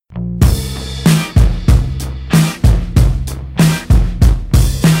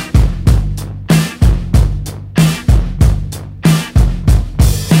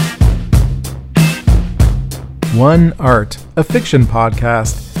One Art, a fiction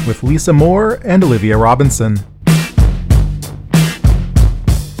podcast with Lisa Moore and Olivia Robinson.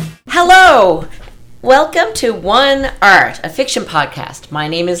 Hello! Welcome to One Art, a fiction podcast. My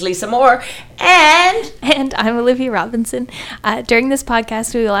name is Lisa Moore, and I'm Olivia Robinson. During this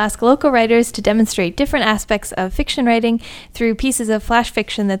podcast, we will ask local writers to demonstrate different aspects of fiction writing through pieces of flash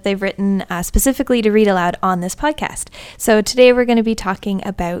fiction that they've written specifically to read aloud on this podcast. So today we're going to be talking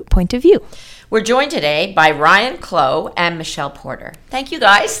about point of view. We're joined today by Ryan Clow and Michelle Porter. Thank you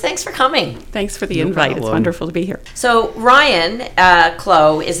guys. Thanks for coming. Thanks for the invite. It's wonderful to be here. So Ryan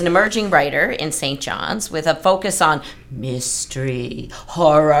Clow is an emerging writer in St. John's with a focus on mystery,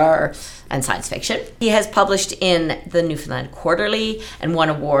 horror, and science fiction. He has published in the Newfoundland Quarterly and won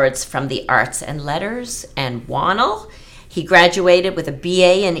awards from the Arts and Letters and WANL. He graduated with a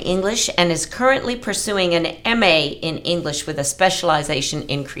BA in English and is currently pursuing an MA in English with a specialization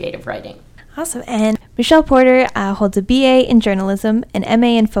in creative writing. Awesome. And Michelle Porter holds a BA in journalism, an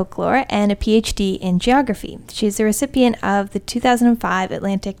MA in folklore, and a PhD in geography. She is the recipient of the 2005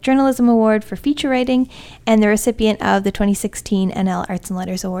 Atlantic Journalism Award for feature writing and the recipient of the 2016 NL Arts and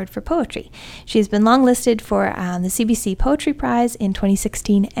Letters Award for poetry. She has been longlisted for the CBC Poetry Prize in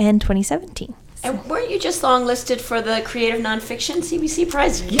 2016 and 2017. And weren't you just longlisted for the Creative Nonfiction CBC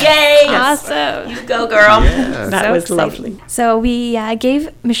Prize? Yay! Awesome. You go, girl. Yeah. That was exciting. lovely. So we gave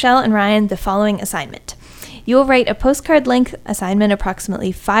Michelle and Ryan the following assignment. You will write a postcard-length assignment,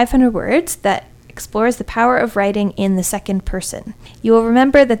 approximately 500 words, that explores the power of writing in the second person. You will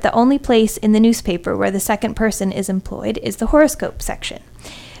remember that the only place in the newspaper where the second person is employed is the horoscope section.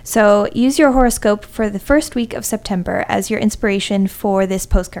 So use your horoscope for the first week of September as your inspiration for this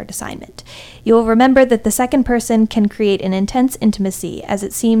postcard assignment. You will remember that the second person can create an intense intimacy, as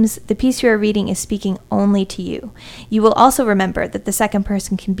it seems the piece you are reading is speaking only to you. You will also remember that the second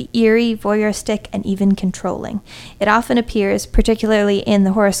person can be eerie, voyeuristic, and even controlling. It often appears, particularly in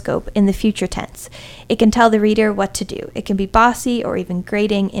the horoscope, in the future tense. It can tell the reader what to do. It can be bossy or even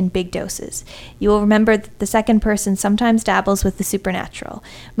grating in big doses. You will remember that the second person sometimes dabbles with the supernatural.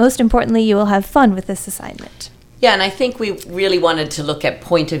 Most importantly, you will have fun with this assignment. Yeah, and I think we really wanted to look at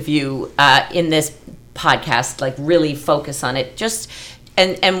point of view in this podcast, like really focus on it.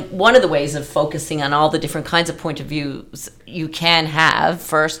 And one of the ways of focusing on all the different kinds of point of views you can have,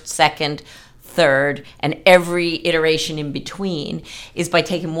 first, second, third, and every iteration in between, is by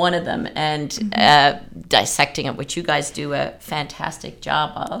taking one of them and dissecting it, which you guys do a fantastic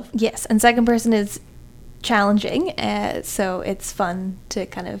job of. Yes, and second person is challenging, so it's fun to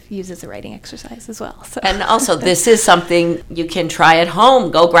kind of use as a writing exercise as well. So. And also, this is something you can try at home.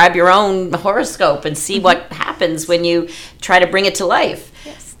 Go grab your own horoscope and see what happens when you try to bring it to life.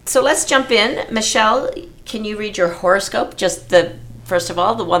 Yes. So let's jump in. Michelle, can you read your horoscope? First of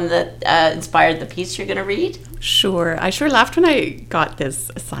all, the one that inspired the piece you're going to read? Sure. I sure laughed when I got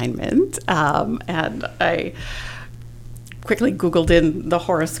this assignment, and I quickly Googled in the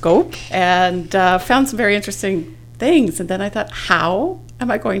horoscope and found some very interesting things. And then I thought, how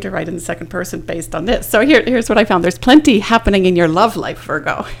am I going to write in the second person based on this? So here's what I found. There's plenty happening in your love life,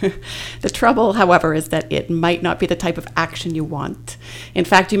 Virgo. The trouble, however, is that it might not be the type of action you want. In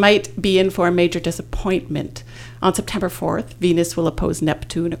fact, you might be in for a major disappointment. On September 4th, Venus will oppose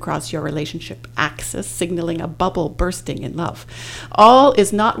Neptune across your relationship axis, signaling a bubble bursting in love. All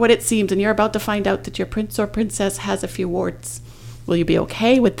is not what it seems, and you're about to find out that your prince or princess has a few warts. Will you be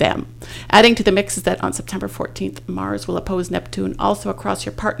okay with them? Adding to the mix is that on September 14th, Mars will oppose Neptune also across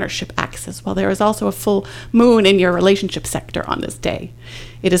your partnership axis, while there is also a full moon in your relationship sector on this day.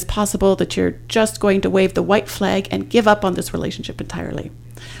 It is possible that you're just going to wave the white flag and give up on this relationship entirely.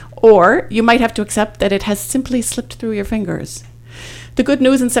 Or you might have to accept that it has simply slipped through your fingers. The good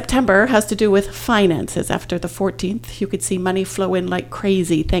news in September has to do with finances. After the 14th, you could see money flow in like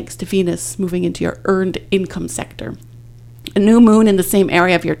crazy thanks to Venus moving into your earned income sector. A new moon in the same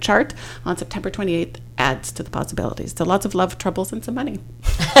area of your chart on September 28th adds to the possibilities. So lots of love, troubles, and some money.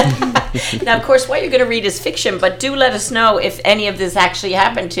 Now, of course, what you're going to read is fiction, but do let us know if any of this actually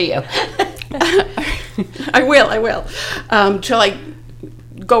happened to you. I will. Shall I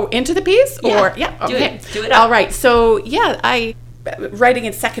go into the piece? Yeah, or yeah, okay. Do it up. All right. So I writing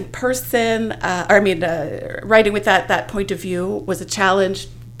in second person. Writing with that point of view was a challenge.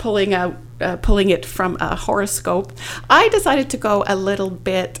 Pulling it from a horoscope. I decided to go a little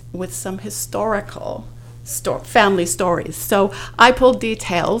bit with some historical family stories. So I pulled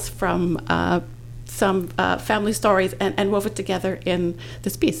details from some family stories and wove it together in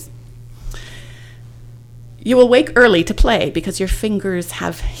this piece. You will wake early to play because your fingers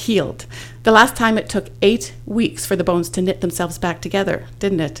have healed. The last time it took 8 weeks for the bones to knit themselves back together,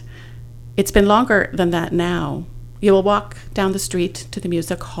 didn't it? It's been longer than that now. You will walk down the street to the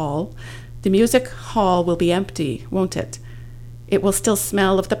music hall. The music hall will be empty, won't it? It will still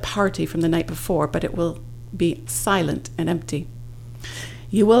smell of the party from the night before, but it will be silent and empty.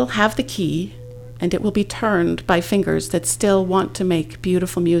 You will have the key, and it will be turned by fingers that still want to make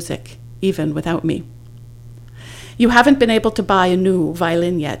beautiful music, even without me. You haven't been able to buy a new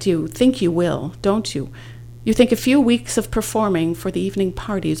violin yet. You think you will, don't you? You think a few weeks of performing for the evening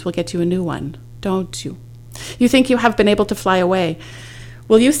parties will get you a new one, don't you? You think you have been able to fly away.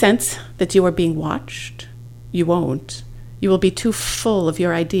 Will you sense that you are being watched? You won't. You will be too full of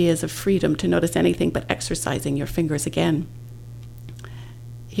your ideas of freedom to notice anything but exercising your fingers again.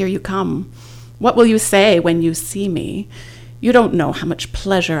 Here you come. What will you say when you see me? You don't know how much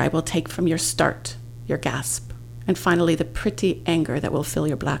pleasure I will take from your start, your gasp, and finally the pretty anger that will fill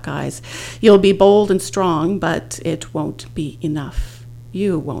your black eyes. You'll be bold and strong, but it won't be enough.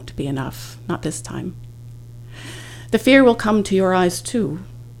 You won't be enough, not this time. The fear will come to your eyes too,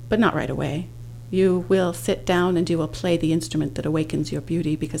 but not right away. You will sit down and you will play the instrument that awakens your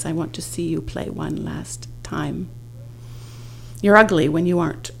beauty, because I want to see you play one last time. You're ugly when you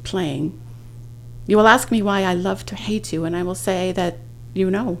aren't playing. You will ask me why I love to hate you, and I will say that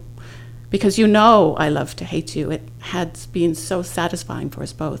you know. Because you know I love to hate you. It has been so satisfying for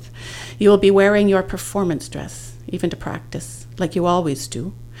us both. You will be wearing your performance dress, even to practice, like you always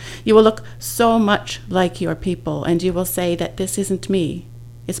do. You will look so much like your people, and you will say that this isn't me.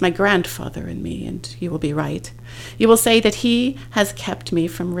 It's my grandfather in me, and you will be right. You will say that he has kept me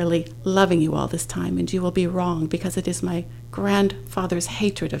from really loving you all this time, and you will be wrong, because it is my grandfather's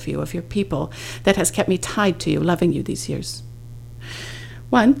hatred of you, of your people, that has kept me tied to you, loving you these years.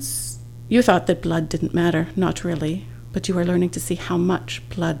 Once, you thought that blood didn't matter. Not really, but you are learning to see how much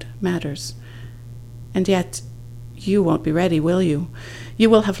blood matters. And yet, you won't be ready, will you? You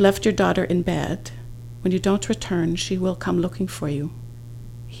will have left your daughter in bed. When you don't return, she will come looking for you.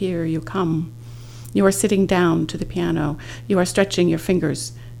 Here you come. You are sitting down to the piano. You are stretching your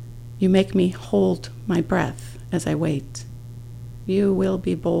fingers. You make me hold my breath as I wait. You will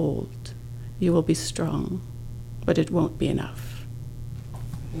be bold. You will be strong. But it won't be enough.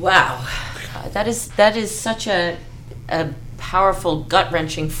 Wow. That is such a powerful,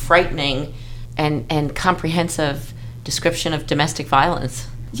 gut-wrenching, frightening, and comprehensive description of domestic violence.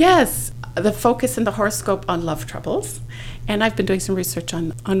 Yes. The focus in the horoscope on love troubles. And I've been doing some research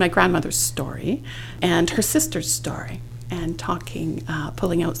on my grandmother's story and her sister's story, and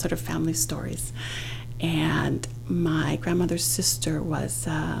pulling out sort of family stories. And my grandmother's sister was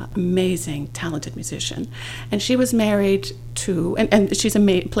an amazing, talented musician. And she was married to, and she's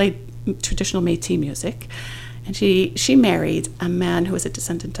played traditional Métis music. And she married a man who was a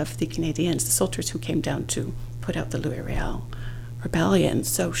descendant of the Canadiens, the soldiers who came down to put out the Louis Riel rebellion.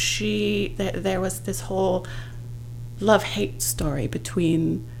 So there was this whole love-hate story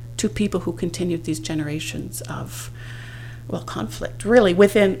between two people who continued these generations of, conflict, really,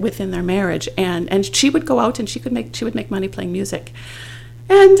 within their marriage. And she would go out and she would make money playing music.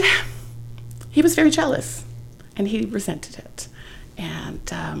 And he was very jealous, and he resented it.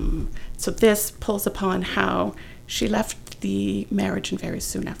 And so this pulls upon how she left the marriage, and very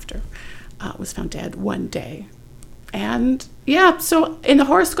soon after was found dead one day. And so in the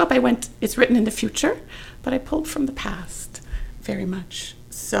horoscope it's written in the future, but I pulled from the past very much.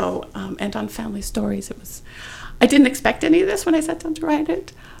 So, and on family stories, I didn't expect any of this when I sat down to write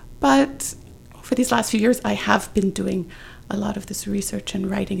it, but for these last few years, I have been doing a lot of this research and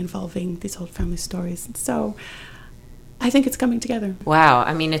writing involving these old family stories. And so I think it's coming together. Wow.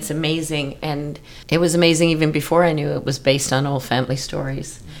 I mean, it's amazing. And it was amazing even before I knew it was based on old family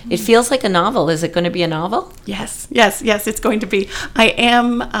stories. Mm-hmm. It feels like a novel. Is it going to be a novel? Yes, it's going to be.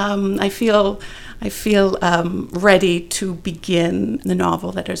 I feel ready to begin the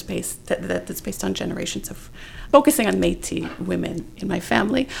novel that's based on generations of focusing on Métis women in my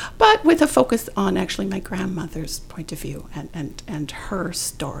family, but with a focus on actually my grandmother's point of view and her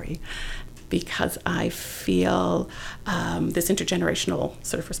story, because I feel this intergenerational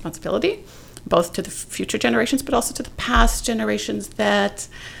sort of responsibility, both to the future generations, but also to the past generations that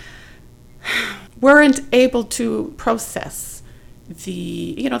weren't able to process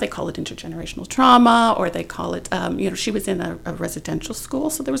they call it intergenerational trauma, or they call it, she was in a residential school.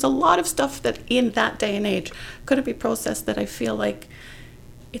 So there was a lot of stuff that in that day and age couldn't be processed, that I feel like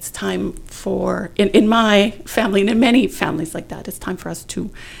it's time for, in my family and in many families like that, it's time for us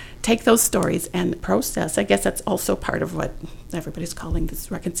to take those stories and process. I guess that's also part of what everybody's calling this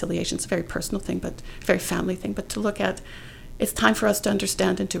reconciliation. It's a very personal thing, but very family thing, but to look at it's time for us to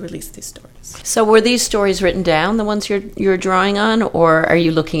understand and to release these stories. So were these stories written down, the ones you're drawing on, or are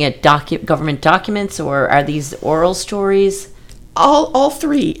you looking at government documents, or are these oral stories? All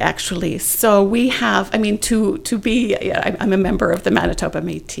three, actually. So we have, I mean, I'm a member of the Manitoba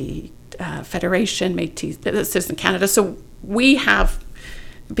Métis Federation, Métis Citizen Canada. So we have,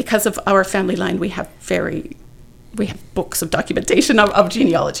 because of our family line, we have books of documentation of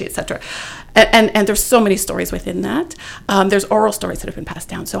genealogy, etc. And there's so many stories within that. There's oral stories that have been passed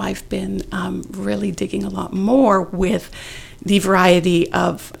down. So I've been really digging a lot more with the variety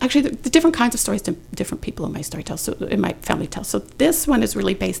of, actually, the different kinds of stories that different people in my story tell, so in my family tell. So this one is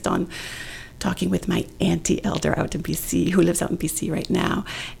really based on talking with my auntie elder out in BC, who lives out in BC right now.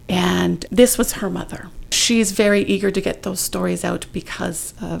 And this was her mother. She's very eager to get those stories out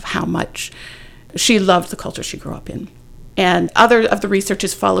because of how much she loved the culture she grew up in. And other of the research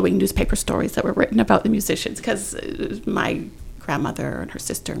is following newspaper stories that were written about the musicians, because my grandmother and her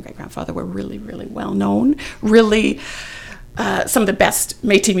sister and great-grandfather were really, really well known, really some of the best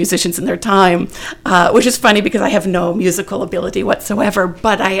Métis musicians in their time, which is funny because I have no musical ability whatsoever,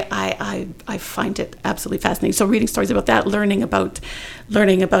 but I find it absolutely fascinating. So reading stories about that, learning about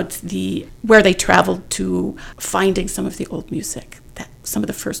where they traveled to, finding some of the old music, some of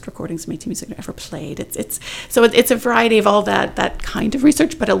the first recordings of Métis music ever played. It's a variety of all that kind of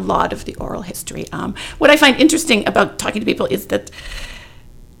research, but a lot of the oral history. What I find interesting about talking to people is that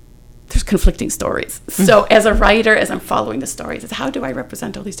there's conflicting stories. So as a writer, as I'm following the stories, is how do I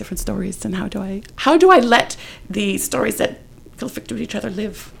represent all these different stories, and how do I let the stories that conflict with each other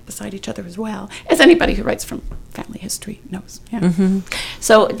live beside each other as well, as anybody who writes from family history knows. Yeah. Mm-hmm.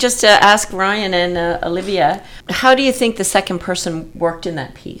 So just to ask Ryan and Olivia, how do you think the second person worked in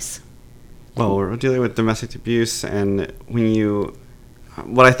that piece? Well, we're dealing with domestic abuse, and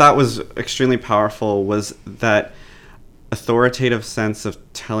what I thought was extremely powerful was that authoritative sense of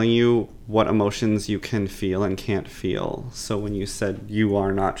telling you what emotions you can feel and can't feel. So when you said you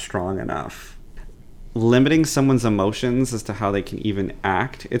are not strong enough, limiting someone's emotions as to how they can even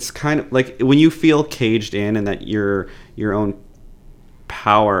act, it's kind of like when you feel caged in and that your own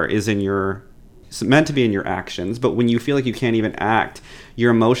power is it's meant to be in your actions, but when you feel like you can't even act,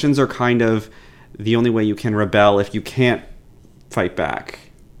 your emotions are kind of the only way you can rebel if you can't fight back.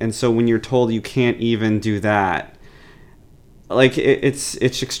 And so when you're told you can't even do that, like it's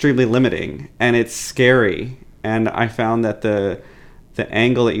extremely limiting and it's scary. And I found that the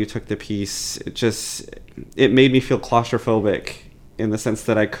angle that you took the piece, it made me feel claustrophobic in the sense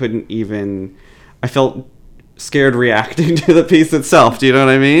that I felt scared reacting to the piece itself. Do you know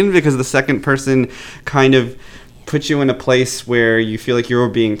what I mean? Because the second person kind of puts you in a place where you feel like you're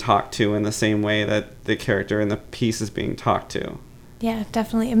being talked to in the same way that the character in the piece is being talked to. Yeah,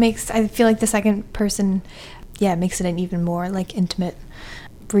 definitely. I feel like the second person, makes it an even more like intimate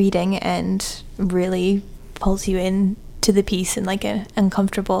reading and really pulls you in to the piece in like an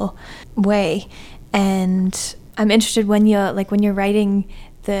uncomfortable way. And I'm interested when you're writing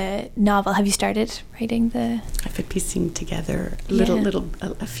the novel, have you started writing the... I've been piecing together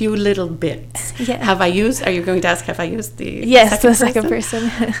a few little bits. Yeah. Are you going to ask, have I used the second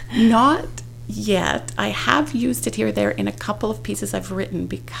person? Not yet. I have used it here or there in a couple of pieces I've written,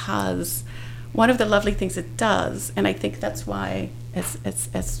 because one of the lovely things it does, and I think that's why,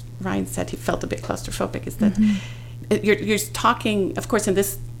 as Ryan said, he felt a bit claustrophobic, is that you're talking, of course, in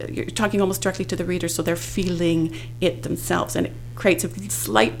this, you're talking almost directly to the reader, so they're feeling it themselves, and it creates a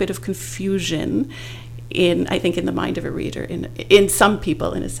slight bit of confusion in the mind of a reader, in some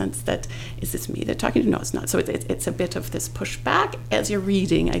people, in a sense that, is this me they're talking to? No, it's not. So it's a bit of this pushback as you're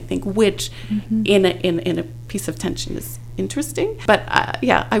reading, I think, which in a piece of tension is interesting. But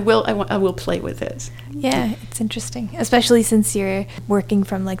I will play with it. Yeah, it's interesting, especially since you're working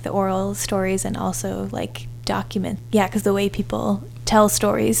from like the oral stories and also like document. Yeah, because the way people tell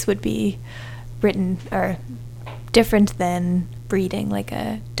stories would be written or different than reading like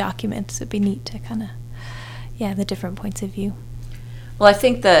a document. So it'd be neat to kind of, the different points of view. Well, I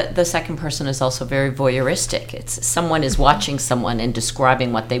think the second person is also very voyeuristic. It's someone is watching someone and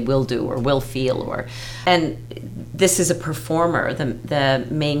describing what they will do or will feel, and this is a performer. The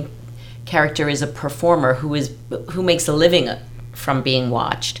main character is a performer who makes a living from being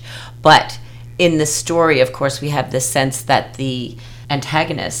watched. But in the story, of course, we have the sense that the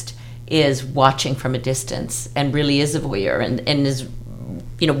antagonist is watching from a distance and really is a voyeur and is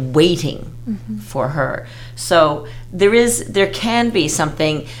waiting for her. So there can be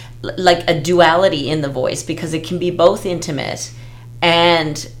something like a duality in the voice, because it can be both intimate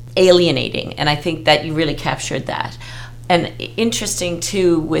and alienating, and I think that you really captured that. And interesting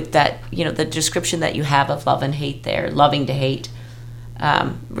too with that, the description that you have of love and hate there, loving to hate.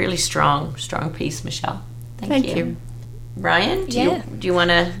 Really strong piece, Michelle. Thank you. Ryan, do you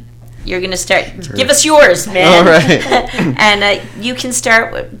want to? You're going to start. Sure. Give us yours, man. All right. And you can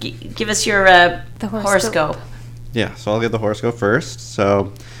start. Give us your the horoscope. Yeah, so I'll give the horoscope first.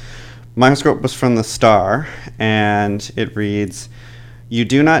 So my horoscope was from the Star, and it reads, "You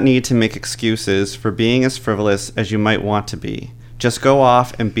do not need to make excuses for being as frivolous as you might want to be. Just go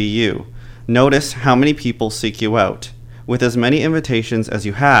off and be you. Notice how many people seek you out. With as many invitations as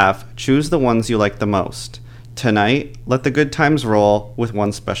you have, choose the ones you like the most. Tonight, let the good times roll with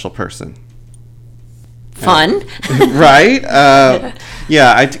one special person." Fun. Right?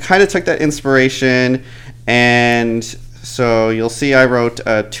 Yeah, I kind of took that inspiration, and so you'll see I wrote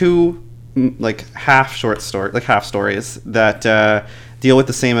 2 half stories that deal with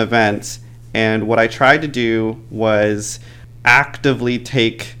the same event. And what I tried to do was actively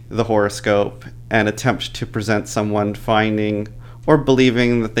take the horoscope and attempt to present someone finding or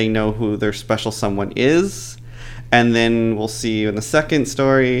believing that they know who their special someone is. And then we'll see in the second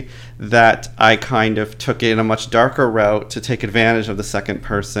story that I kind of took it in a much darker route to take advantage of the second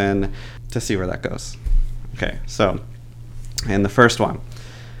person to see where that goes. Okay, so in the first one,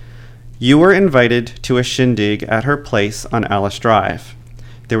 you were invited to a shindig at her place on Alice Drive.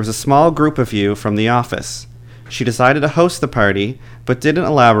 There was a small group of you from the office. She decided to host the party, but didn't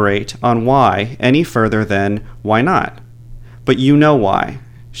elaborate on why any further than why not. But you know why.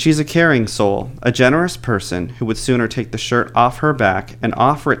 She's a caring soul, a generous person who would sooner take the shirt off her back and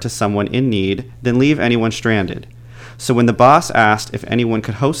offer it to someone in need than leave anyone stranded. So when the boss asked if anyone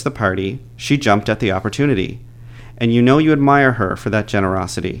could host the party, she jumped at the opportunity. And you know you admire her for that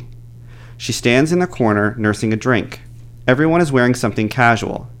generosity. She stands in the corner nursing a drink. Everyone is wearing something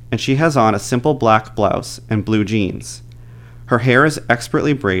casual, and she has on a simple black blouse and blue jeans. Her hair is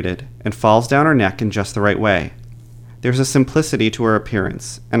expertly braided and falls down her neck in just the right way. There's a simplicity to her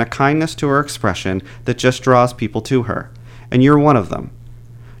appearance and a kindness to her expression that just draws people to her, and you're one of them.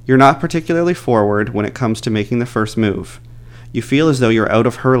 You're not particularly forward when it comes to making the first move. You feel as though you're out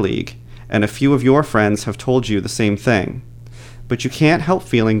of her league, and a few of your friends have told you the same thing. But you can't help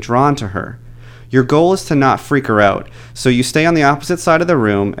feeling drawn to her. Your goal is to not freak her out, so you stay on the opposite side of the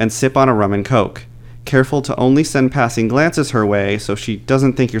room and sip on a rum and coke, careful to only send passing glances her way so she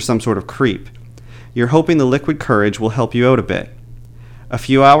doesn't think you're some sort of creep. You're hoping the liquid courage will help you out a bit. A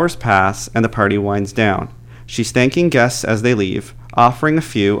few hours pass, and the party winds down. She's thanking guests as they leave, offering a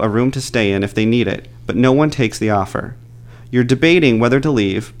few a room to stay in if they need it, but no one takes the offer. You're debating whether to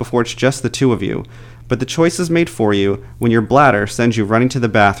leave before it's just the two of you, but the choice is made for you when your bladder sends you running to the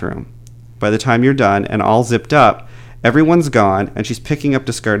bathroom. By the time you're done and all zipped up, everyone's gone, and she's picking up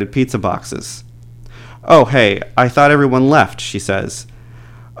discarded pizza boxes. "Oh, hey, I thought everyone left," she says.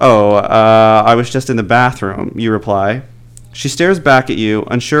 "Oh, I was just in the bathroom," you reply. She stares back at you,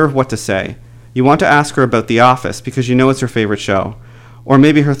 unsure of what to say. You want to ask her about The Office because you know it's her favorite show. Or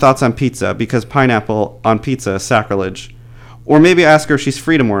maybe her thoughts on pizza because pineapple on pizza is sacrilege. Or maybe ask her if she's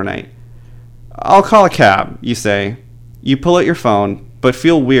free tomorrow night. "I'll call a cab," you say. You pull out your phone, but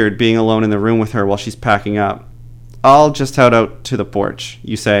feel weird being alone in the room with her while she's packing up. "I'll just head out to the porch,"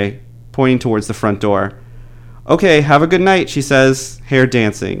 you say, pointing towards the front door. "Okay, have a good night," she says, hair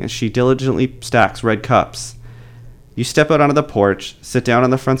dancing as she diligently stacks red cups. You step out onto the porch, sit down on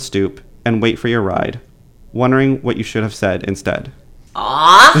the front stoop, and wait for your ride, wondering what you should have said instead.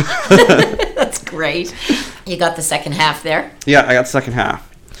 Aw! That's great. You got the second half there? Yeah, I got the second half.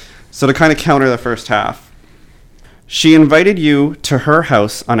 So to kind of counter the first half, she invited you to her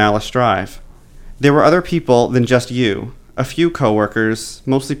house on Alice Drive. There were other people than just you, a few coworkers,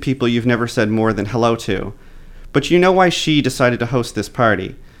 mostly people you've never said more than hello to. But you know why she decided to host this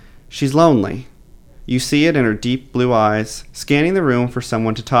party. She's lonely. You see it in her deep blue eyes, scanning the room for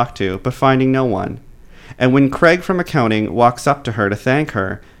someone to talk to, but finding no one. And when Craig from accounting walks up to her to thank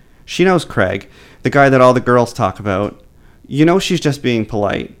her, she knows Craig, the guy that all the girls talk about. You know she's just being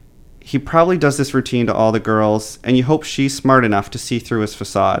polite. He probably does this routine to all the girls, and you hope she's smart enough to see through his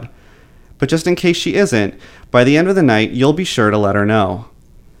facade. But just in case she isn't, by the end of the night, you'll be sure to let her know.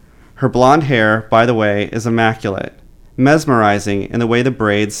 Her blonde hair, by the way, is immaculate, mesmerizing in the way the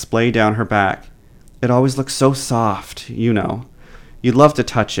braids splay down her back. It always looks so soft, you know. You'd love to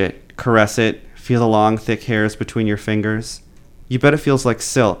touch it, caress it, feel the long, thick hairs between your fingers. You bet it feels like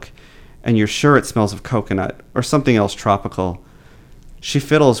silk, and you're sure it smells of coconut or something else tropical. She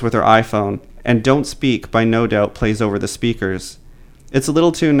fiddles with her iPhone, and Don't Speak by No Doubt plays over the speakers. It's a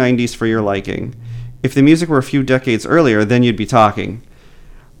little too 90s for your liking. If the music were a few decades earlier, then you'd be talking.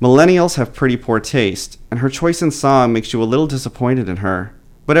 Millennials have pretty poor taste, and her choice in song makes you a little disappointed in her,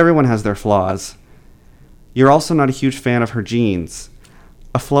 but everyone has their flaws. You're also not a huge fan of her jeans.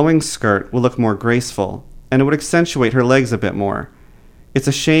 A flowing skirt will look more graceful, and it would accentuate her legs a bit more. It's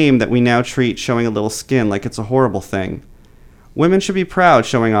a shame that we now treat showing a little skin like it's a horrible thing. Women should be proud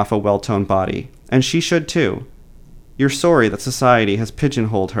showing off a well-toned body, and she should too. You're sorry that society has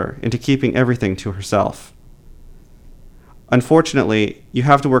pigeonholed her into keeping everything to herself. Unfortunately, you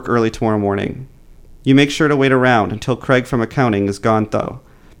have to work early tomorrow morning. You make sure to wait around until Craig from accounting is gone, though,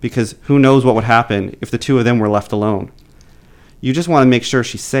 because who knows what would happen if the two of them were left alone. You just want to make sure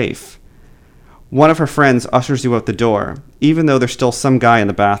she's safe. One of her friends ushers you out the door, even though there's still some guy in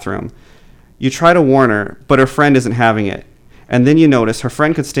the bathroom. You try to warn her, but her friend isn't having it. And then you notice her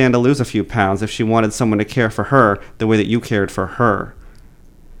friend could stand to lose a few pounds if she wanted someone to care for her the way that you cared for her.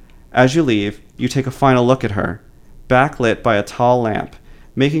 As you leave, you take a final look at her, backlit by a tall lamp,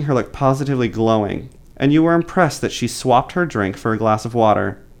 making her look positively glowing, and you were impressed that she swapped her drink for a glass of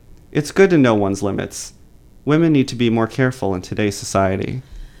water. It's good to know one's limits. Women need to be more careful in today's society.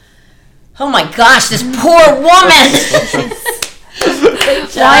 Oh my gosh, this poor woman!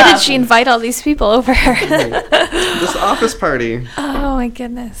 Why did she invite all these people over? This office party. Oh my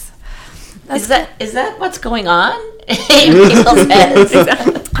goodness. Is that what's going on in people's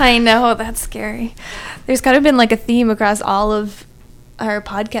heads? I know, that's scary. There's kind of been like a theme across all of our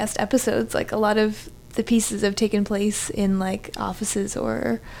podcast episodes. Like a lot of the pieces have taken place in like offices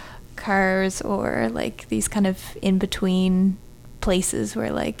or cars or like these kind of in-between places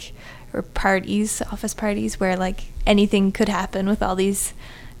where like, or parties, office parties, where like anything could happen with all these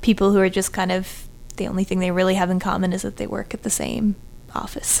people who are just kind of, the only thing they really have in common is that they work at the same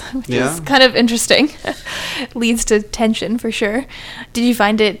office, which is kind of interesting. Leads to tension for sure. Did you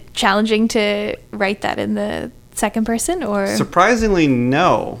find it challenging to write that in the second person, or? Surprisingly,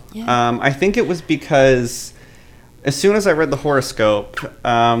 no. Yeah. I think it was because as soon as I read the horoscope,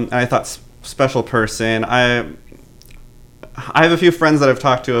 and I thought special person, I have a few friends that I've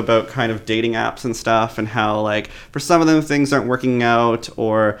talked to about kind of dating apps and stuff, and how like for some of them things aren't working out,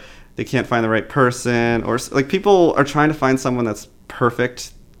 or they can't find the right person, or like people are trying to find someone that's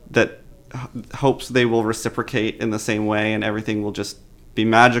perfect, that hopes they will reciprocate in the same way and everything will just be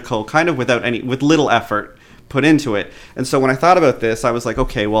magical, kind of with little effort put into it. And so when I thought about this, I was like,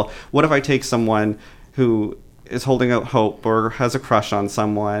 okay, well, what if I take someone who is holding out hope or has a crush on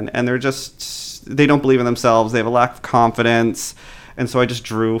someone, and they don't believe in themselves, they have a lack of confidence, and so I just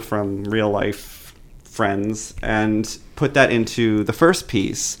drew from real life friends and put that into the first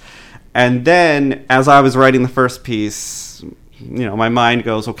piece. And then as I was writing the first piece, you know, my mind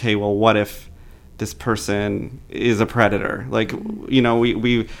goes, okay, well, what if this person is a predator? Like, you know,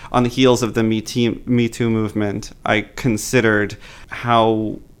 we on the heels of the Me Too movement, I considered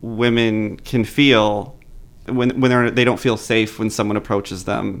how women can feel when they don't feel safe when someone approaches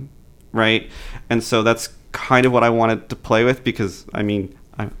them, right? And so that's kind of what I wanted to play with, because I mean,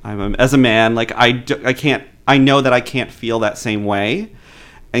 as a man, like I know that I can't feel that same way.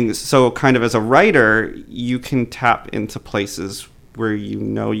 And so kind of as a writer, you can tap into places where you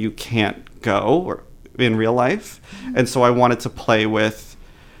know you can't go or in real life. Mm-hmm. And so I wanted to play with,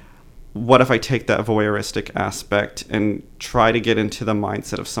 what if I take that voyeuristic aspect and try to get into the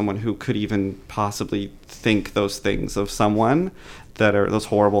mindset of someone who could even possibly think those things of someone, that are those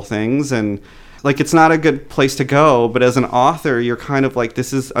horrible things. And like, it's not a good place to go, but as an author, you're kind of like,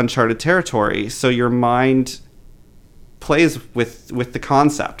 this is uncharted territory. So your mind plays with the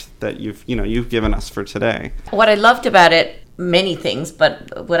concept that you've given us for today. What I loved about it, many things,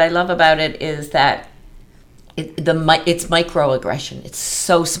 but what I love about it is that it's microaggression. It's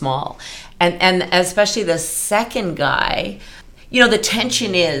so small, and especially the second guy, you know, the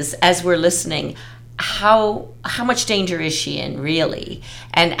tension is, as we're listening, how much danger is she in really,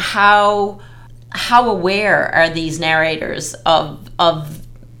 and how aware are these narrators of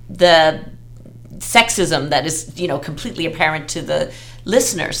the sexism that is, you know, completely apparent to the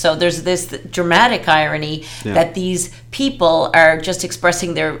listener. So there's this dramatic irony that these people are just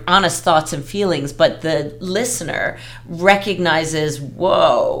expressing their honest thoughts and feelings, but the listener recognizes,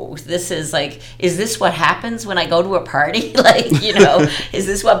 whoa, this is like, is this what happens when I go to a party? Like, you know, is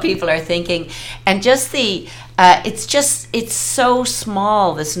this what people are thinking? And just it's so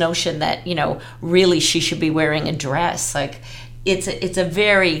small, this notion that, you know, really she should be wearing a dress. Like, it's a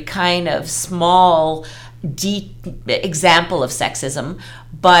very kind of small, deep example of sexism,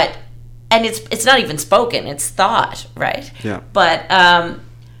 and it's not even spoken, it's thought, right? Yeah. But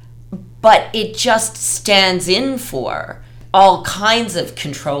it just stands in for all kinds of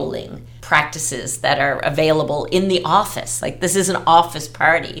controlling practices that are available in the office. Like, this is an office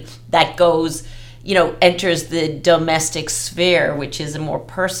party that goes, enters the domestic sphere, which is a more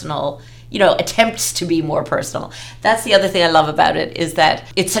personal, attempts to be more personal. That's the other thing I love about it, is that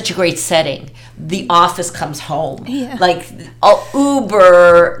it's such a great setting. The office comes home. Yeah. Like, a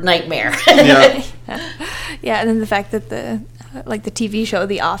uber nightmare. Yeah. Yeah, and then the fact that the TV show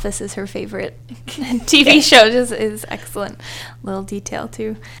The Office is her favorite TV show just is excellent. Little detail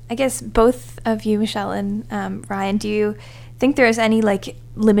too. I guess both of you, Michelle and Ryan, do you think there is any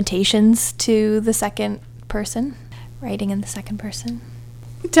limitations to the second person, writing in the second person?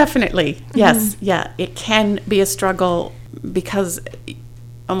 Definitely, yes. Yeah, it can be a struggle because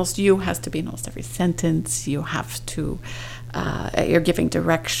almost you has to be in almost every sentence. You have to, you're giving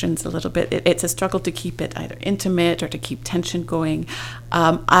directions a little bit. It's a struggle to keep it either intimate or to keep tension going,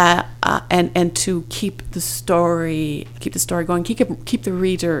 and to keep the story going, keep the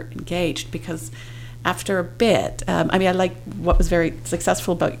reader engaged, because after a bit, I like what was very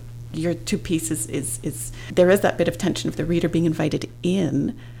successful about your two pieces is there is that bit of tension of the reader being invited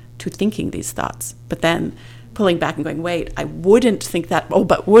in to thinking these thoughts, but then pulling back and going, wait, I wouldn't think that,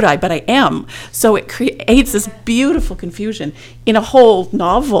 but would I? But I am. So it creates this beautiful confusion. In a whole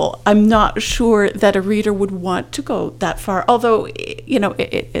novel, I'm not sure that a reader would want to go that far, although,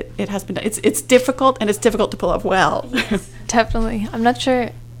 it has been done. It's difficult, and it's difficult to pull off well. Definitely. I'm not sure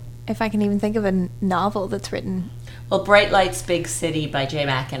if I can even think of a novel that's written. Well, Bright Lights, Big City by Jay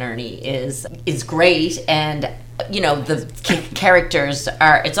McInerney is great, and the characters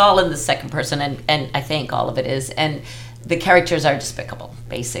are, it's all in the second person, and I think all of it is, and the characters are despicable,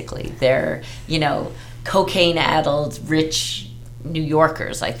 basically. They're, cocaine-addled, rich New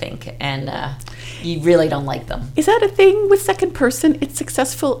Yorkers, I think, and you really don't like them. Is that a thing with second person? It's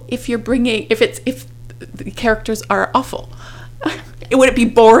successful if the characters are awful. Would it be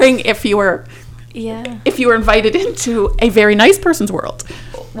boring if you were invited into a very nice person's world?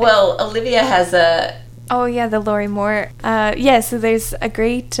 Well, Olivia has a... Oh, yeah, the Laurie Moore. So there's a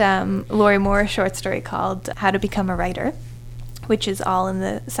great Laurie Moore short story called How to Become a Writer, which is all in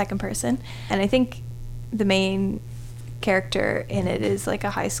the second person. And I think the main character in it is like a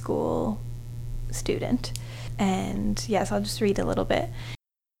high school student. And yes, I'll just read a little bit.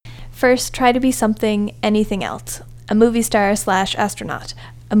 First, try to be something, anything else. A movie star / astronaut.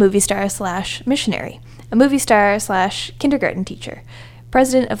 A movie star / missionary. A movie star / kindergarten teacher.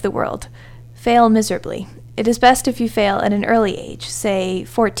 President of the world. Fail miserably. It is best if you fail at an early age, say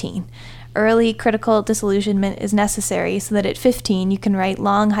 14. Early critical disillusionment is necessary so that at 15 you can write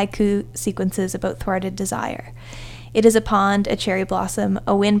long haiku sequences about thwarted desire. It is a pond, a cherry blossom,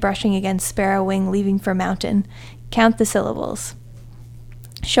 a wind brushing against sparrow wing leaving for mountain. Count the syllables.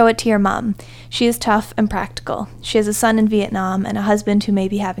 Show it to your mom. She is tough and practical. She has a son in Vietnam and a husband who may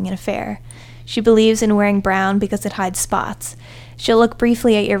be having an affair. She believes in wearing brown because it hides spots. She'll look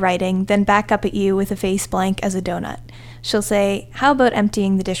briefly at your writing, then back up at you with a face blank as a donut. She'll say, "How about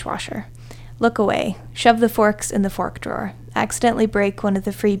emptying the dishwasher?" Look away. Shove the forks in the fork drawer. Accidentally break one of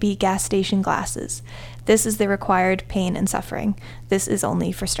the freebie gas station glasses. This is the required pain and suffering. This is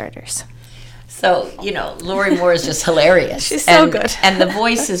only for starters. So, Laurie Moore is just hilarious. She's so good. And the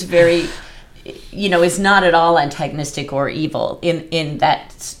voice is very, is not at all antagonistic or evil in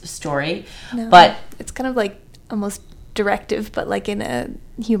that story. No, but it's kind of like almost directive, but like in a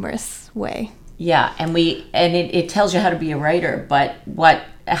humorous way. Yeah, and it tells you how to be a writer, but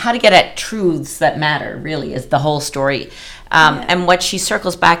how to get at truths that matter, really, is the whole story. And what she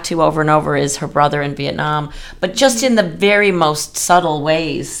circles back to over and over is her brother in Vietnam, but just in the very most subtle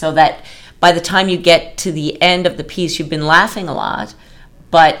ways, so that by the time you get to the end of the piece, you've been laughing a lot,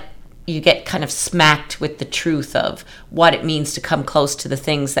 but you get kind of smacked with the truth of what it means to come close to the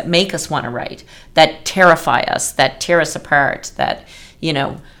things that make us want to write, that terrify us, that tear us apart, that,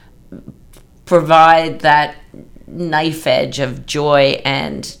 provide that knife edge of joy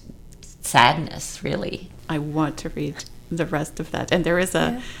and sadness, really. I want to read the rest of that. And there is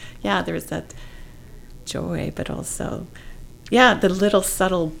there is that joy, but also, the little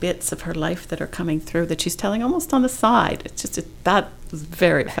subtle bits of her life that are coming through that she's telling almost on the side. It's just, that was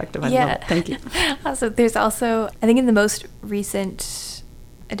very effective. I love it. Thank you. Also, there's also, I think in the most recent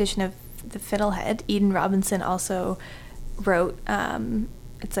edition of The Fiddlehead, Eden Robinson also wrote,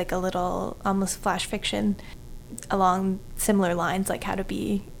 it's like a little almost flash fiction along similar lines, like how to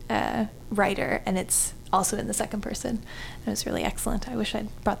be a writer, and it's also in the second person. It was really excellent. I wish I'd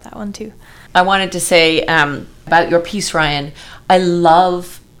brought that one too. I wanted to say about your piece, Ryan, I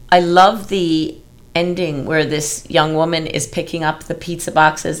love the ending where this young woman is picking up the pizza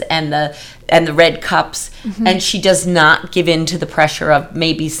boxes and the red cups, and she does not give in to the pressure of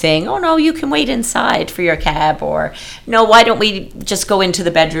maybe saying, oh no, you can wait inside for your cab, or no, why don't we just go into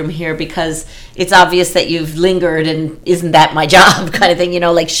the bedroom here because it's obvious that you've lingered and isn't that my job kind of thing,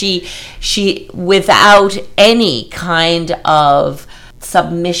 like she without any kind of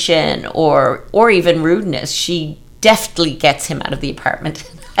submission or even rudeness, she deftly gets him out of the apartment.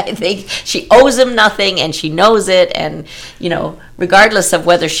 I think she owes him nothing, and she knows it, and regardless of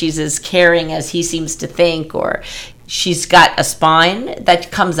whether she's as caring as he seems to think, or she's got a spine that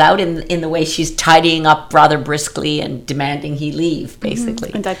comes out in the way she's tidying up rather briskly and demanding he leave,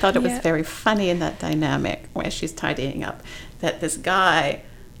 basically. And I thought it was very funny in that dynamic where she's tidying up, that this guy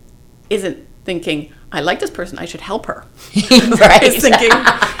isn't thinking, I like this person, I should help her. Right. He's thinking,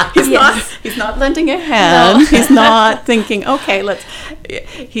 he's not lending a hand. No. He's not thinking, okay,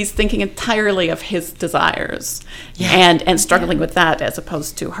 he's thinking entirely of his desires and struggling with that as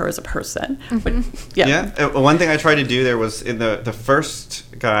opposed to her as a person. But, one thing I tried to do there was in the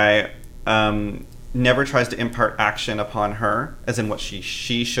first guy, never tries to impart action upon her, as in what she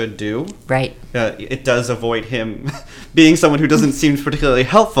should do. Right. It does avoid him being someone who doesn't seem particularly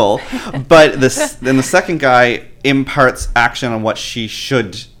helpful. But then the second guy imparts action on what she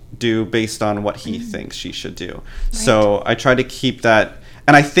should do based on what he thinks she should do. Right. So I try to keep that.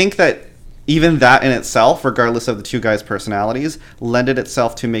 And I think that even that in itself, regardless of the two guys' personalities, lended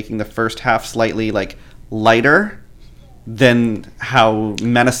itself to making the first half slightly lighter than how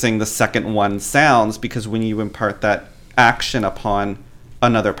menacing the second one sounds, because when you impart that action upon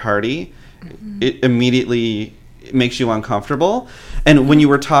another party, it immediately makes you uncomfortable. And when you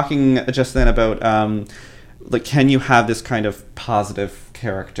were talking just then about can you have this kind of positive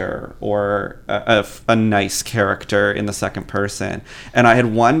character or a nice character in the second person, and I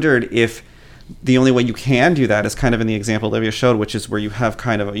had wondered if the only way you can do that is kind of in the example Olivia showed, which is where you have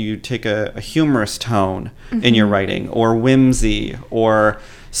you take a humorous tone in your writing, or whimsy, or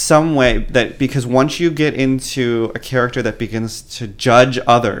some way that, because once you get into a character that begins to judge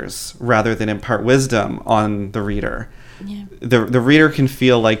others rather than impart wisdom on the reader, the reader can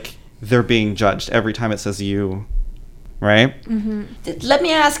feel like they're being judged every time it says you. Right? Let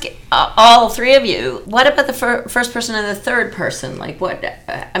me ask all three of you, what about the first person and the third person?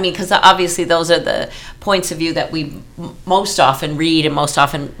 Because obviously those are the points of view that we most often read and most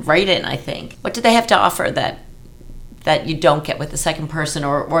often write in, I think. What do they have to offer that you don't get with the second person,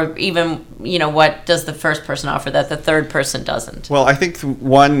 or even, what does the first person offer that the third person doesn't? Well, I think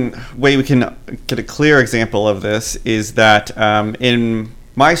one way we can get a clear example of this is that in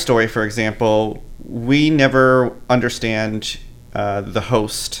my story, for example, we never understand the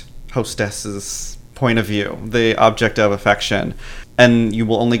hostess's point of view, the object of affection. And you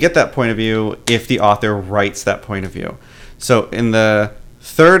will only get that point of view if the author writes that point of view. So in the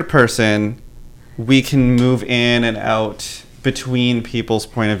third person, we can move in and out between people's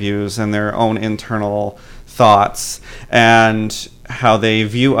point of views and their own internal thoughts and how they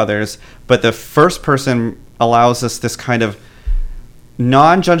view others. But the first person allows us this kind of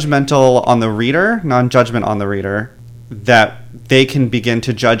non-judgment on the reader, that they can begin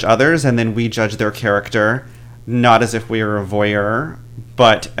to judge others, and then we judge their character, not as if we are a voyeur,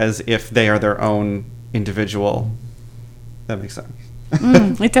 but as if they are their own individual. That makes sense.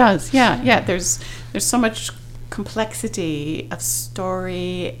 It does. Yeah. There's so much complexity of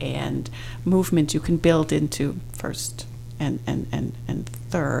story and movement you can build into first and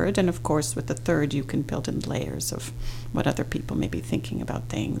third, and of course with the third you can build in layers of what other people may be thinking about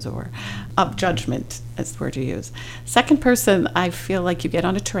things, or of judgment as the word you use. Second person, I feel like you get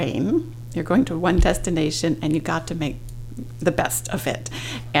on a train, you're going to one destination, and you got to make the best of it.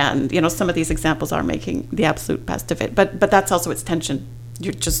 And some of these examples are making the absolute best of it, but that's also its tension.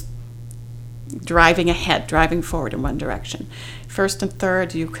 You're just driving ahead, driving forward in one direction. First and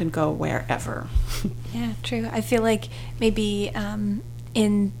third, you can go wherever. Yeah, true. I feel like maybe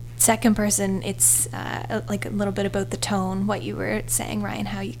in second person, it's like a little bit about the tone, what you were saying, Ryan,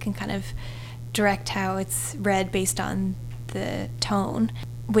 how you can kind of direct how it's read based on the tone,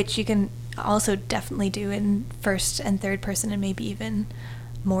 which you can also definitely do in first and third person, and maybe even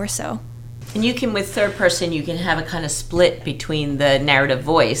more so. And you can, with third person, you can have a kind of split between the narrative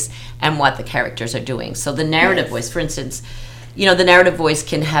voice and what the characters are doing. So the narrative voice, for instance, the narrative voice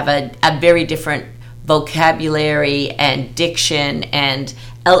can have a very different vocabulary and diction and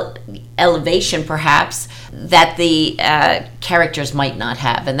elevation, perhaps, that the characters might not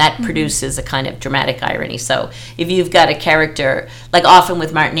have, and that produces a kind of dramatic irony. So if you've got a character, like often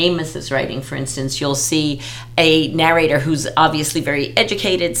with Martin Amos's writing, for instance, you'll see a narrator who's obviously very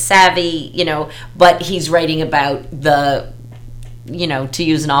educated, savvy, but he's writing about the, to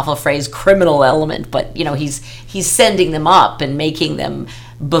use an awful phrase, criminal element, but he's sending them up and making them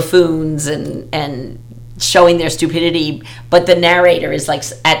buffoons and showing their stupidity, but the narrator is like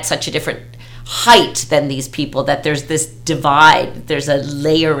at such a different height than these people that there's this divide, there's a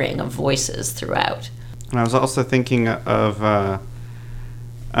layering of voices throughout. And I was also thinking of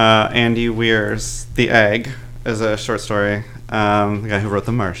Andy Weir's The Egg as a short story, the guy who wrote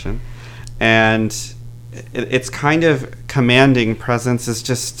The Martian, and it's kind of commanding presence is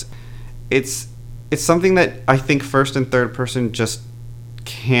just it's something that I think first and third person just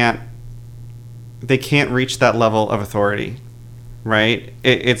can't reach that level of authority, right?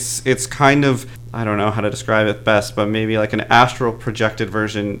 It's kind of, I don't know how to describe it best, but maybe like an astral projected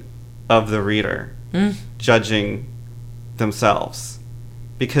version of the reader judging themselves.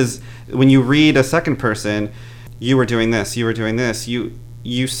 Because when you read a second person, you were doing this,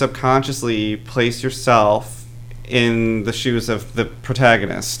 you subconsciously place yourself in the shoes of the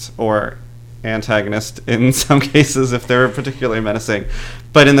protagonist or antagonist in some cases if they're particularly menacing.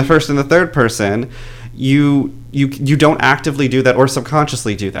 But in the first and the third person, you don't actively do that or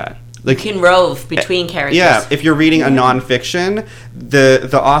subconsciously do that. Like, you can rove between characters. Yeah, if you're reading a nonfiction,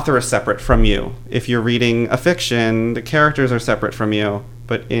 the author is separate from you. If you're reading a fiction, the characters are separate from you.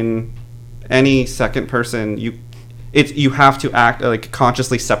 But in any second person, you have to act like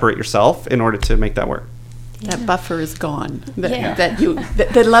consciously separate yourself in order to make that work. That buffer is gone.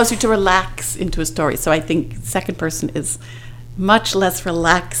 That allows you to relax into a story. So I think second person is much less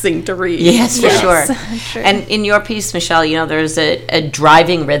relaxing to read. Yes, for sure. And in your piece, Michelle, there's a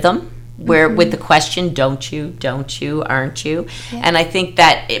driving rhythm where with the question, don't you, aren't you? Yeah. And I think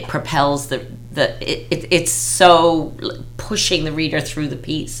that it propels it's so pushing the reader through the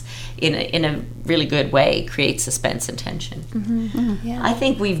piece in a really good way, creates suspense and tension. Yeah. I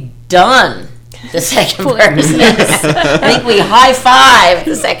think we've done the second person. I think we high five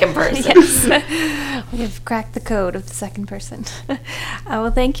the second person. Yes. We have cracked the code of the second person. Well,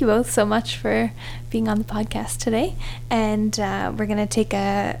 thank you both so much for being on the podcast today. And we're going to take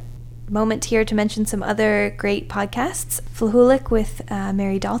a moment here to mention some other great podcasts. Flahulic with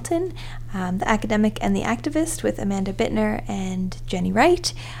Mary Dalton, The Academic and the Activist with Amanda Bittner and Jenny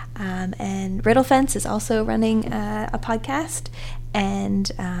Wright, and Riddle Fence is also running a podcast, and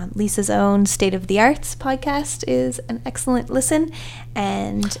Lisa's own State of the Arts podcast is an excellent listen.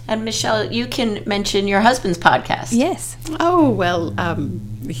 And Michelle, you can mention your husband's podcast. Yes. Oh, well,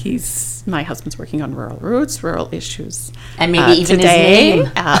 my husband's working on Rural Roots, Rural Issues. And maybe even today.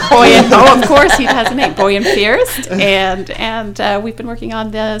 his name. Of course, he has a name, Boy and Fierce. And we've been working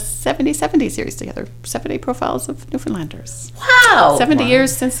on the 70/70 series together, 70 profiles of Newfoundlanders. Wow. 70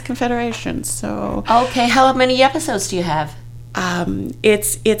 years since the Confederation. So. Okay, how many episodes do you have?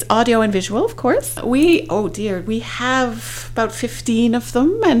 It's audio and visual, of course. We have about 15 of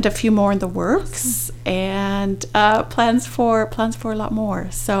them and a few more in the works, and plans for a lot more.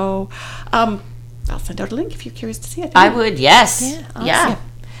 So I'll send out a link if you're curious to see it. I would, yes. Yeah, awesome. Yeah.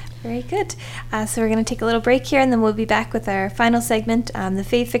 Very good. So we're going to take a little break here, and then we'll be back with our final segment, the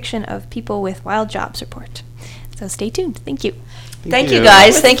Fave Fiction of People with Wild Jobs report. So stay tuned. Thank you. Thank you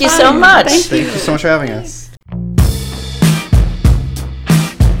guys. Thank you so much. Thank you so much for having us.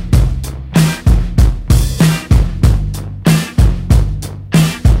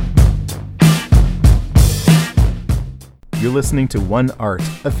 You're listening to One Art,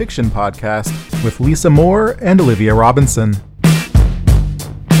 a fiction podcast with Lisa Moore and Olivia Robinson.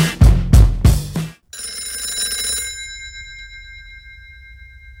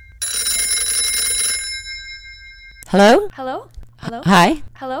 Hello? Hello? Hello? Hi.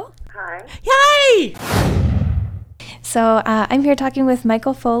 Hello? Yay! So I'm here talking with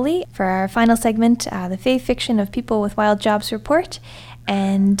Michael Foley for our final segment, the Fave Fiction of People with Wild Jobs report.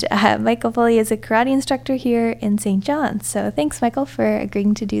 And Michael Foley is a karate instructor here in St. John's. So thanks, Michael, for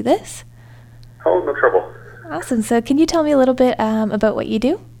agreeing to do this. Oh, no trouble. Awesome. So can you tell me a little bit about what you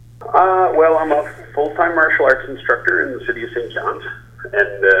do? Well, I'm a full-time martial arts instructor in the city of St. John's.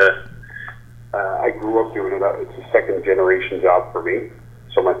 And I grew up doing it. It's a second-generation job for me.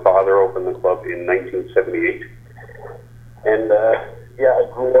 So my father opened the club in 1978. And, I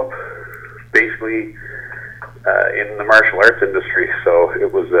grew up basically in the martial arts industry, so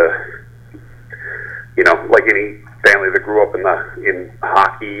it was like any family that grew up in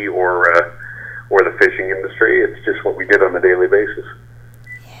hockey or the fishing industry. It's just what we did on a daily basis.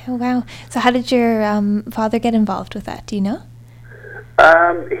 Oh, wow. So how did your father get involved with that? Do you know?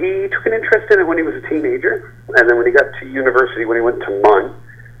 He took an interest in it when he was a teenager, and then when he got to university, when he went to MUN,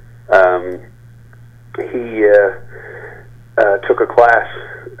 he took a class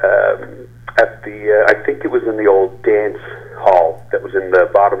at the, I think it was in the old dance hall that was in the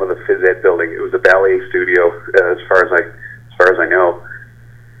bottom of the phys ed building. It was a ballet studio, as far as I know.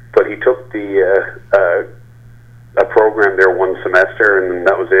 But he took a program there one semester, and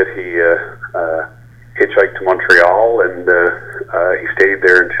that was it. He hitchhiked to Montreal, and he stayed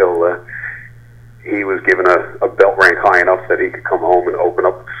there until he was given a belt rank high enough that he could come home and open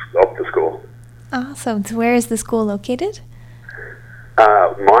up the school. Awesome. So where is the school located?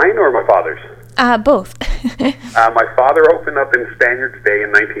 Mine or my father's? Both. My father opened up in Spaniards Bay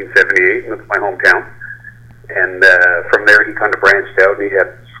in 1978, and that's my hometown. And from there, he kind of branched out, and he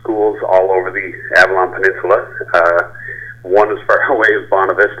had schools all over the Avalon Peninsula. One as far away as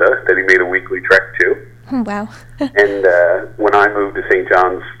Bonavista that he made a weekly trek to. Wow. And when I moved to St.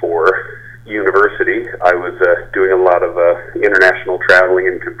 John's for university, I was doing a lot of international traveling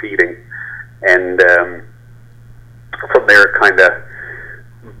and competing. And from there, kind of,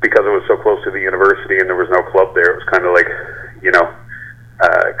 because it was so close to the university and there was no club there, it was kind of like,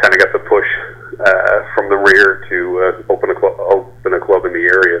 kind of got the push from the rear to open a club in the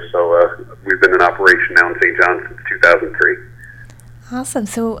area. So we've been in operation now in St. John's since 2003. Awesome.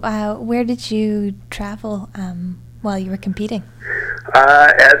 So where did you travel while you were competing?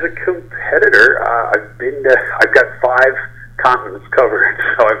 As a competitor, I've got 5 continents covered.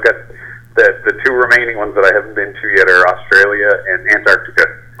 So I've got the 2 remaining ones that I haven't been to yet are Australia and Antarctica.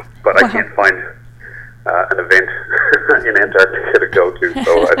 But I can't find an event in Antarctica to go to.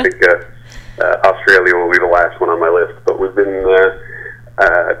 So I think Australia will be the last one on my list. But we've been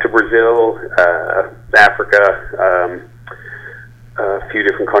to Brazil, Africa, a few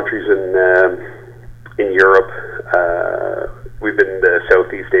different countries in Europe. We've been to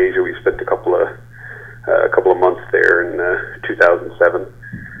Southeast Asia. We spent a couple of months there in 2007.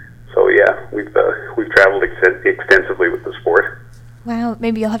 So yeah, we've traveled extensively with the sport. Wow,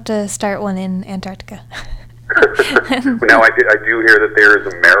 maybe you'll have to start one in Antarctica. Now I do hear that there is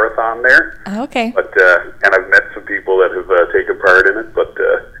a marathon there. Oh, okay. But and I've met some people that have taken part in it, but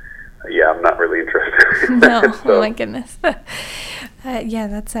yeah, I'm not really interested. No, So, oh my goodness. Yeah,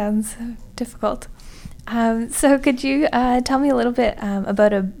 that sounds difficult. So could you tell me a little bit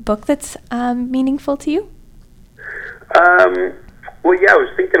about a book that's meaningful to you? Well, yeah, I was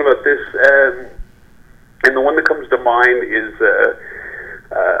thinking about this, and the one that comes to mind is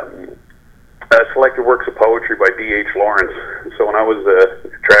Selected Works of Poetry by D.H. Lawrence. So when I was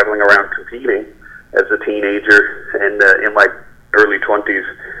traveling around competing as a teenager and in my early 20s,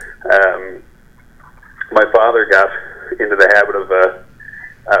 my father got into the habit of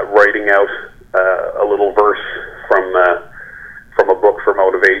writing out a little verse from a book for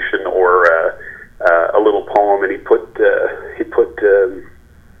motivation or a little poem, and he put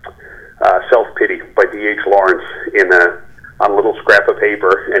Self-Pity by D.H. Lawrence on a little scrap of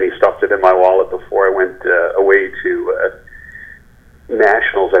paper, and he stuffed it in my wallet before I went away to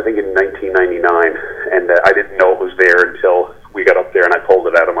Nationals, I think in 1999, and I didn't know it was there until we got up there, and I pulled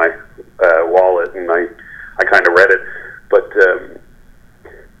it out of my wallet, and I kind of read it, but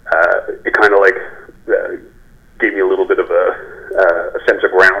it kind of like gave me a little bit of a sense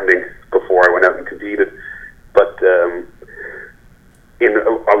of grounding before I went out and competed. But I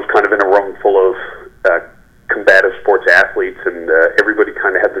was kind of in a room full of combative sports athletes, and everybody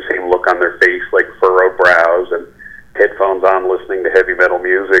kind of had the same look on their face, like furrowed brows and headphones on, listening to heavy metal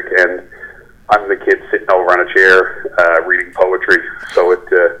music, and I'm the kid sitting over on a chair reading poetry. So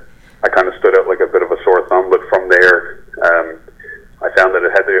I kind of stood out like a bit of a sore thumb. But from there, I found that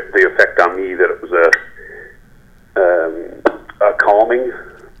it had the effect on me that it was a calming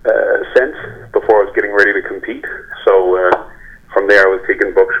sense before I was getting ready to compete. So from there, I was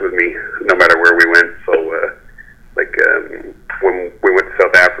taking books with me no matter where we went. So when we went to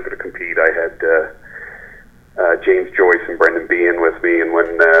South Africa to compete, I had James Joyce and Brendan Behan with me, and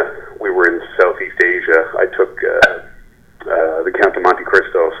when we were in Southeast Asia, I took the Count of Monte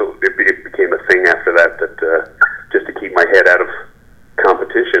Cristo. So it became a thing after that just to keep my head out of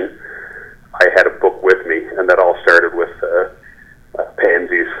competition, I had a book with me, and that all started with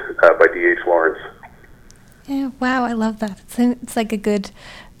Pansies by D.H. Lawrence. Yeah, wow, I love that. It's like a good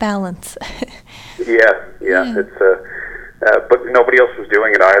balance. Yeah. It's but nobody else was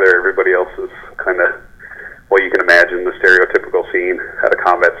doing it either. Everybody else was kind of, well, you can imagine the stereotypical scene at a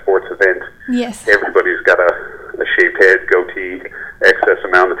combat sports event. Yes. Everybody's got a shaved head, goatee, excess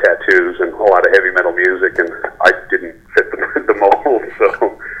amount of tattoos, and a lot of heavy metal music, and I didn't fit the mold,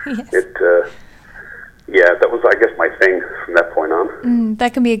 so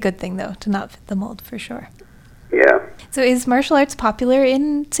That can be a good thing, though, to not fit the mold, for sure. Yeah. So is martial arts popular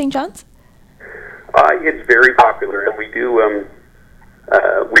in St. John's? It's very popular, and we do a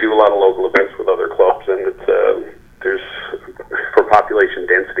lot of local events with other clubs, and it's there's, for population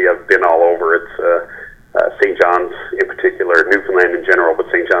density, I've been all over. It's St. John's in particular, Newfoundland in general, but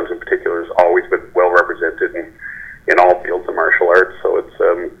St. John's in particular has always been well represented in all fields of martial arts. So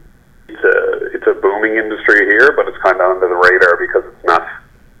it's a booming industry here, but it's kind of under the radar because it's not,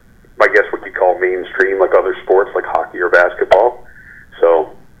 I guess, what you call mainstream like other sports like hockey or basketball.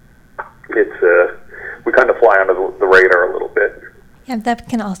 So it's we kind of fly under the radar a little bit. Yeah, that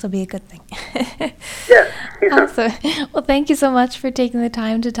can also be a good thing. Yeah. Awesome. Well, thank you so much for taking the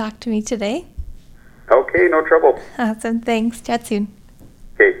time to talk to me today. Okay, no trouble. Awesome. Thanks. Chat soon.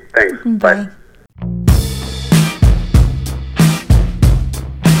 Okay, thanks. Bye.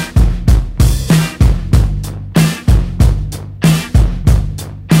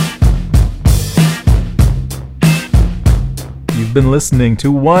 You've been listening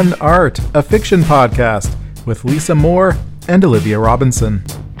to One Art, a fiction podcast with Lisa Moore and Olivia Robinson.